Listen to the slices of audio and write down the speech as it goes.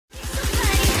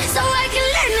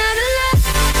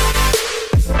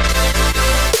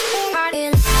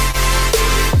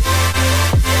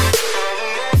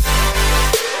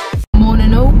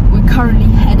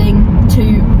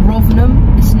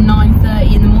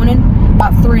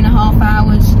3.5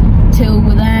 hours till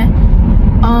we're there.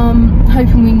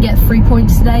 Hoping we can get 3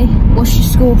 points today. What's your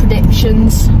score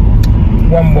predictions?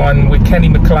 1-1 with Kenny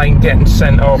Mclean getting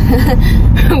sent off.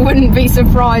 Wouldn't be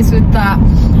surprised with that.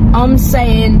 I'm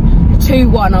saying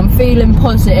 2-1. I'm feeling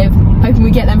positive. Hoping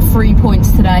we get them 3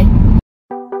 points today.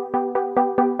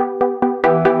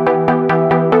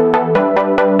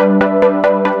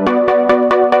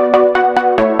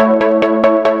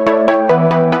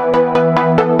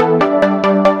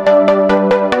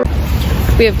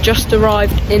 We have just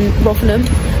arrived in Rotherham.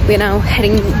 We are now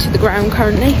heading to the ground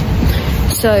currently,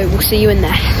 so we'll see you in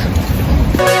there.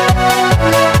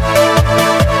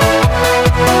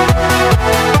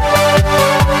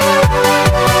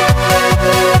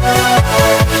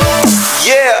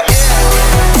 Yeah.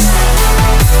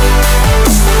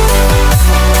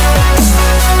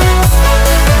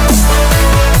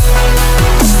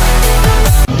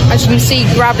 As you can see,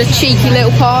 grabbed a cheeky little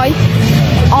pie.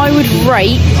 I would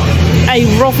rate a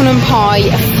Rotherham pie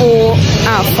a 4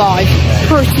 out of 5.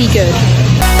 Pretty good.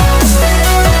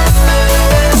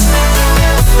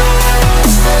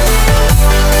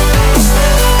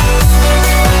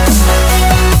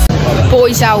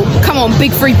 Boys out. Come on,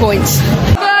 big 3 points.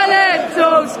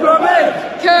 Scrappy,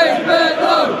 keep it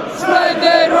low,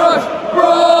 splendid rush,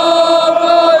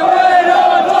 Bravo, win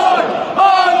or die,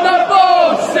 on the ball,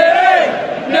 city,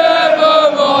 never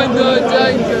mind the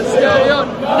danger, steady on,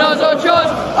 now's our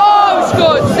chance, oh,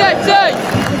 scored, City,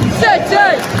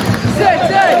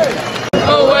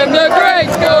 oh, when the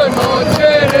Greeks go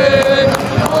marching in,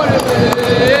 wanna be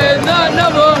in that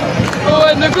number, oh,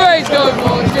 when the Greeks go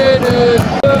marching in.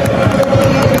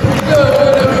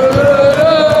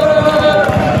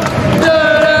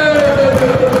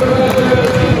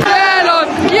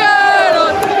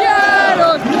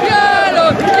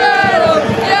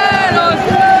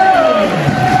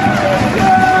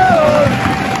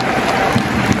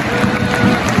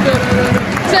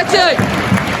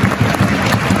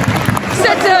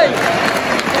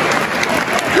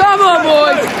 Come on,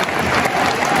 boys!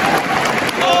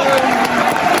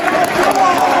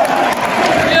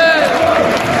 Yeah!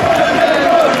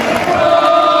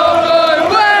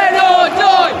 Win or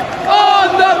die! On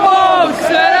the ball,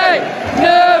 City!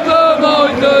 Never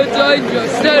mind the danger,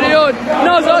 steady on!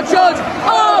 Now's our chance!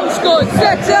 Oh, scored!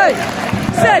 City!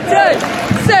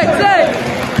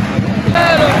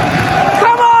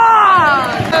 Come on!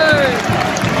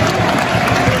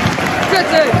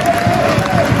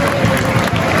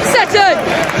 City!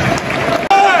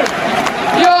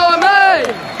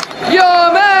 You're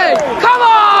me! Come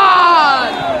on!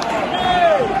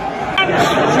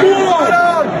 Go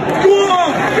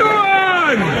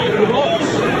on!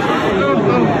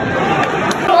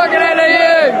 Fucking hell are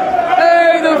you? Who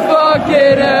the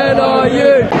fucking hell are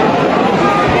you?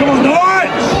 Come on,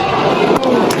 Norwich!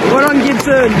 Well done,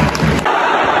 Gibson.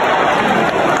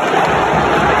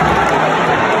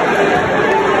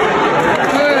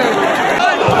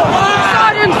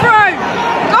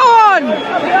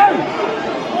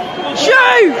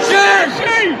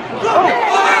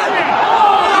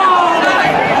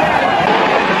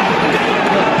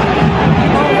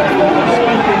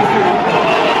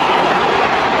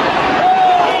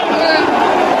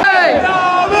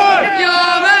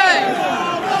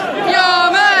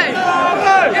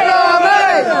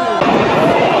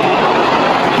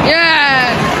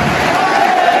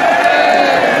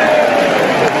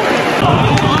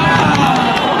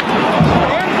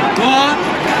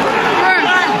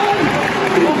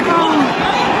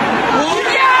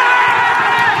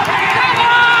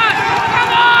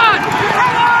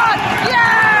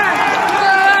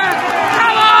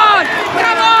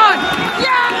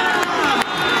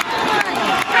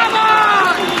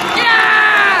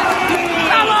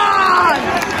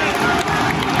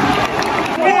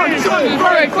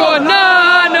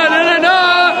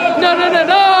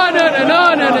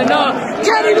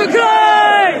 Kenny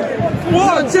Mclean!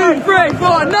 1, 2, 3,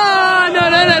 4, no.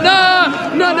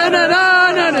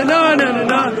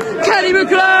 Kenny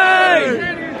Mclean!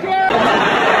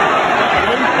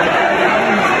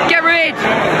 Get rid!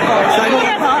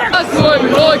 That's the way we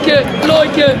like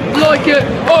it.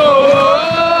 Oh!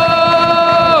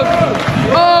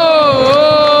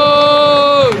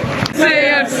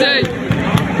 CFC!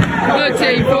 The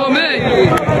team for me!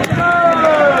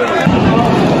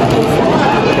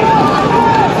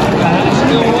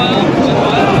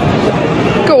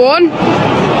 Go on.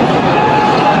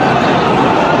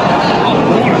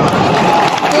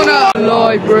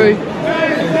 Library.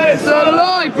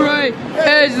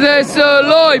 Is this a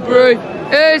library?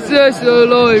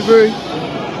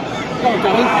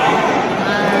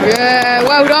 Yeah,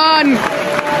 well done.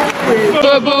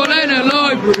 Football in a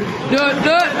library. library.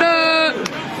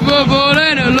 Football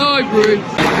in a library.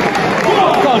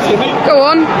 Go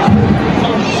on.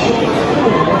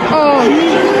 Oh.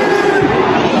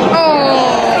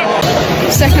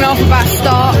 Second half about to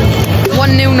start.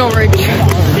 1-0 Norwich.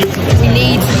 We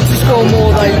need to score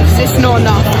more though, because it's not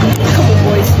enough. Come on,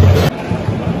 boys.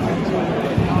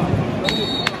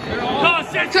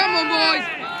 Come on, boys.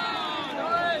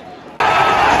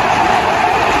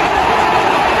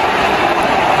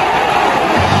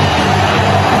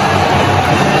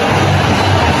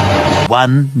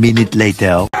 1 minute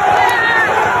later.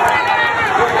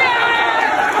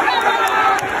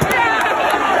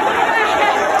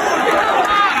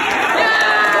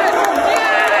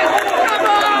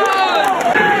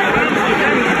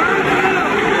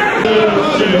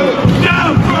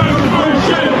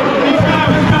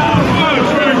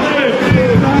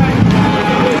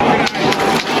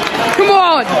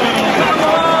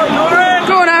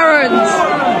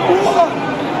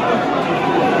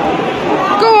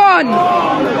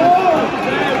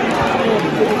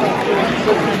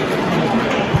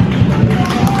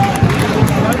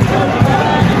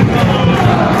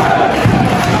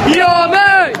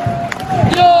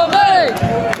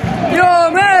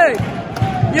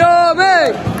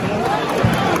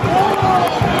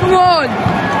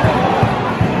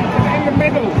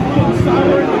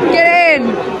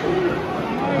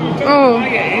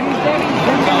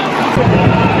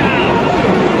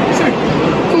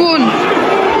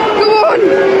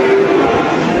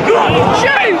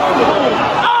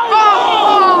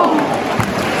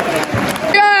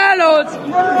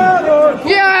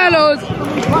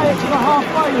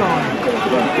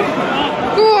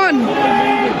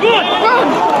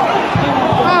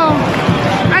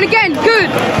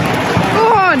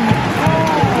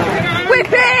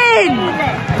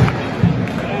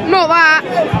 Not that.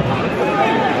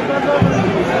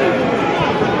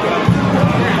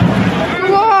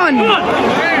 Go on.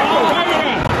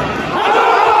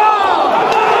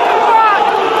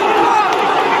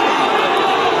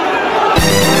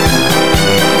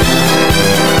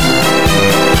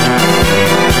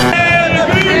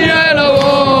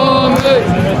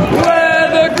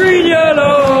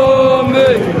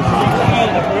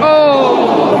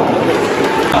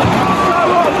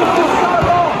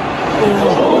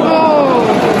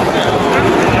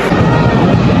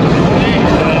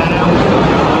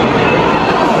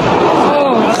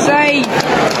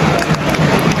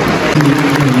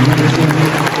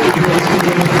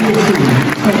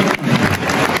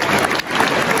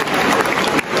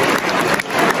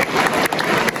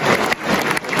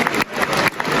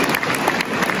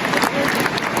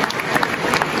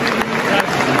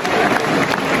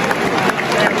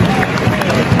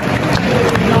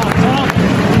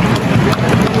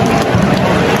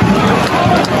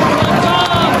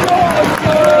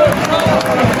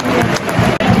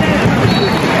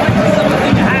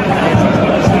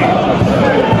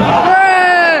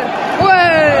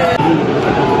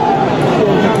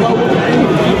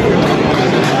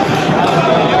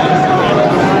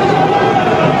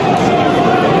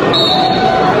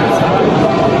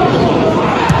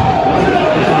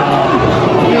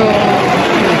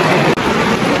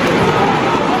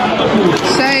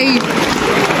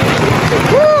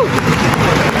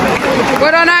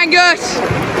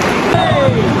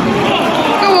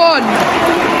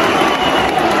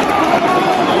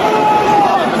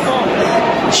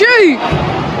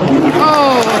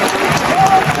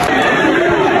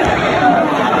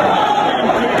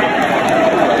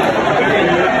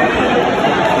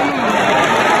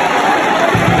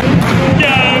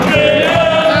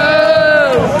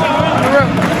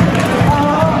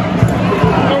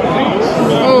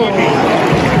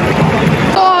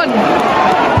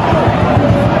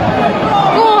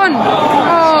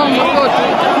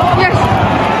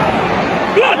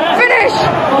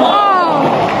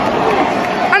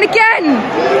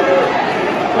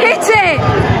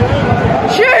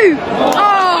 Shoot!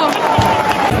 Oh!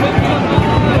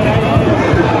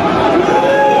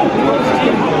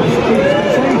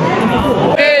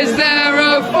 Is there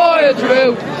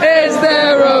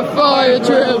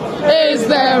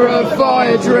a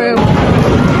fire drill?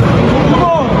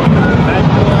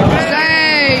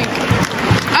 Save!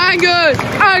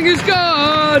 Angus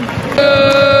gone!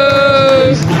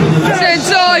 Since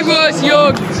I was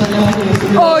young,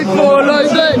 I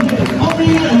followed it.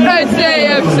 It's the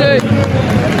FC,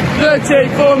 the team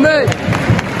for me.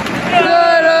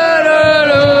 Da, da, da,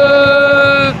 da.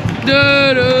 Da,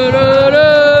 da, da, da.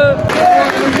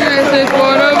 This is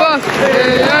one of us.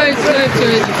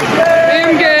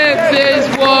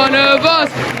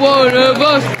 One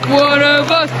of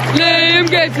us, Liam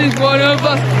Gibbs is one of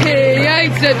us, he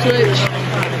ain't Ipswich.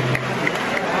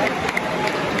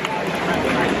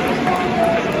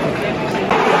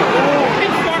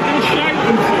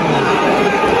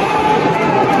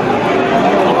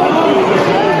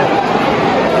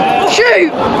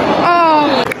 Shoot!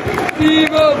 Oh!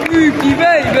 Team up Pookie,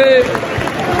 baby!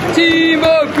 Team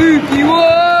up Pookie,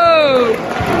 whoa!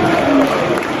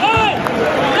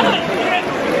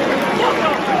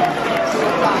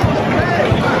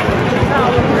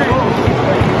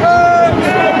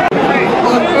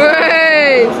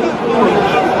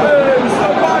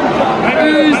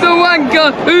 Who's the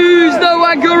wanker? Who's the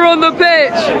wanker on the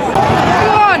pitch?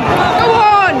 Go on! Go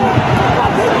on!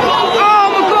 Oh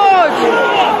my god!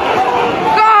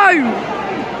 Go!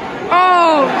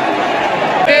 Oh!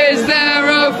 Is there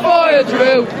a fire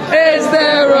drill? Is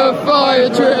there a fire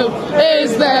drill?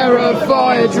 Is there a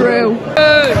fire drill?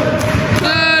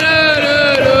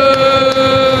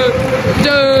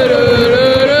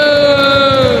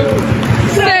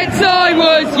 Since I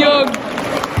was young,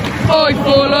 I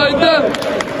followed the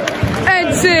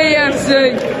NCFC,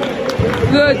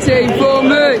 the team for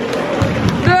me.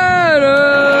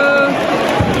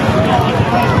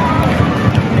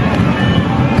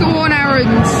 Go on,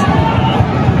 Aaron's.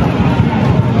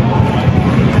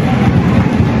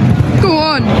 Go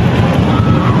on.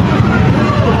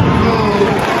 Oh.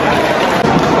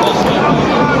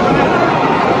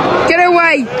 Get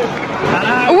away.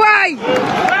 Away.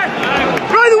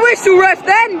 Blow the whistle, ref,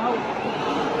 then.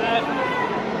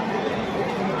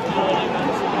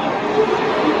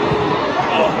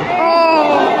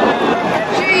 Oh,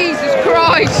 Jesus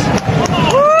Christ!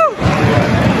 Woo!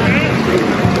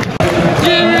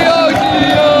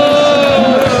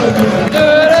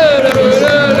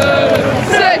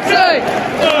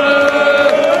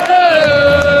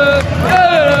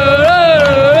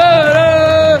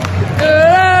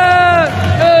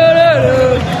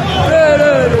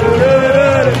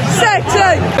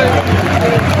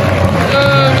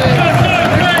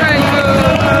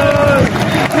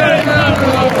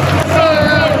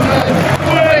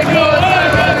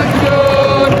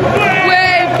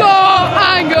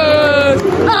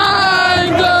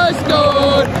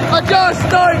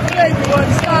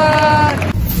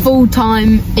 Full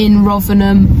time in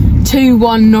Rotherham,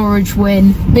 2-1 Norwich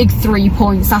win, big 3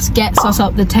 points, that gets us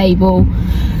up the table.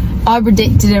 I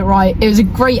predicted it right. It was a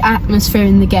great atmosphere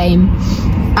in the game,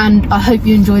 and I hope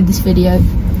you enjoyed this video.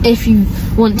 If you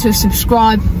want to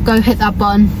subscribe, go hit that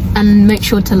button and make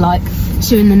sure to like.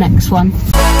 See you in the next one.